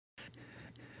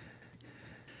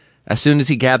As soon as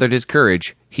he gathered his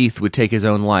courage, Heath would take his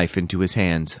own life into his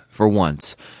hands, for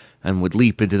once, and would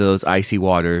leap into those icy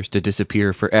waters to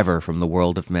disappear forever from the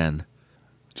world of men.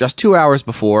 Just 2 hours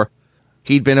before,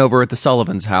 he'd been over at the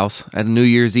Sullivans' house at a New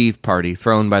Year's Eve party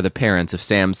thrown by the parents of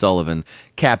Sam Sullivan,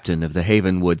 captain of the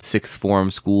Havenwood Sixth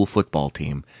Form school football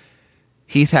team.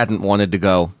 Heath hadn't wanted to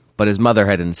go, but his mother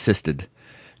had insisted.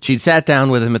 She'd sat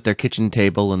down with him at their kitchen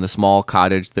table in the small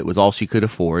cottage that was all she could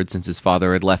afford since his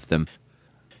father had left them.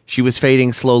 She was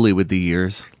fading slowly with the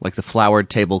years, like the flowered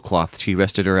tablecloth she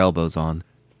rested her elbows on.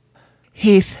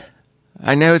 "Heath,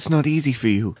 I know it's not easy for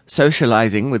you,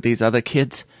 socializing with these other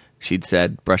kids," she'd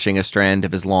said, brushing a strand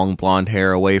of his long blonde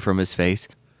hair away from his face.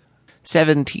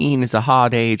 17 is a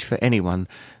hard age for anyone,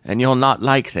 and you're not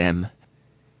like them.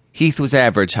 Heath was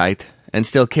average height, and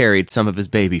still carried some of his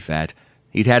baby fat.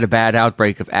 He'd had a bad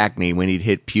outbreak of acne when he'd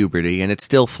hit puberty, and it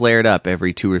still flared up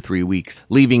every 2 or 3 weeks,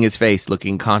 leaving his face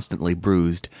looking constantly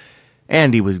bruised.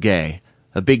 And he was gay,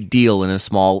 a big deal in a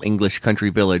small English country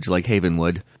village like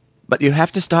Havenwood. "But you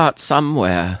have to start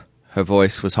somewhere." Her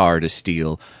voice was hard as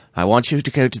steel. "I want you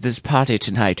to go to this party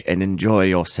tonight and enjoy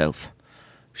yourself."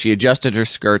 She adjusted her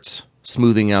skirts,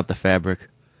 smoothing out the fabric.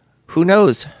 "Who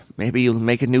knows? Maybe you'll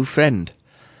make a new friend."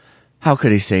 How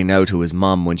could he say no to his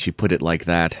mum when she put it like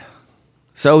that?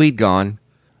 So he'd gone,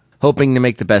 hoping to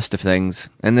make the best of things,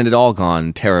 and then it all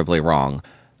gone terribly wrong.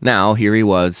 Now here he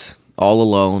was, all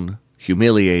alone,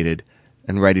 humiliated,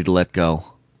 and ready to let go.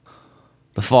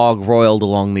 The fog roiled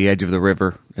along the edge of the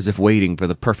river, as if waiting for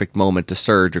the perfect moment to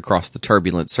surge across the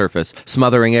turbulent surface,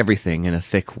 smothering everything in a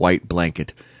thick white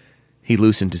blanket. He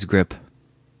loosened his grip.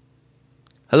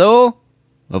 "Hello?"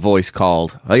 a voice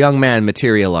called. A young man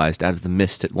materialized out of the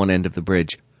mist at one end of the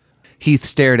bridge. Heath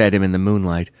stared at him in the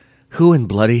moonlight. Who in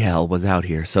bloody hell was out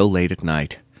here so late at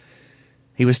night?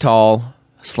 He was tall,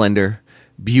 slender,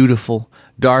 beautiful,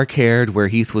 dark-haired where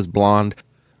Heath was blonde.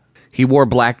 He wore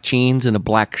black jeans and a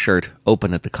black shirt,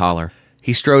 open at the collar.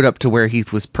 He strode up to where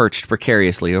Heath was perched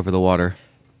precariously over the water.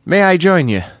 "May I join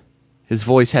you?" His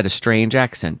voice had a strange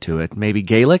accent to it. Maybe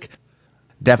Gaelic?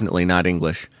 Definitely not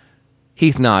English.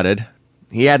 Heath nodded.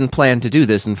 He hadn't planned to do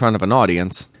this in front of an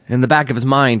audience. In the back of his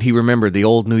mind, he remembered the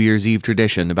old New Year's Eve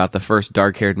tradition about the first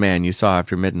dark-haired man you saw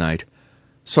after midnight.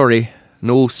 "Sorry,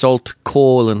 no salt,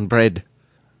 coal, and bread,"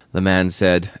 the man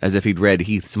said, as if he'd read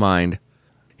Heath's mind.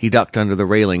 He ducked under the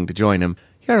railing to join him.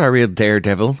 "You're a real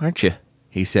daredevil, aren't you?"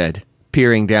 he said,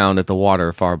 peering down at the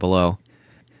water far below.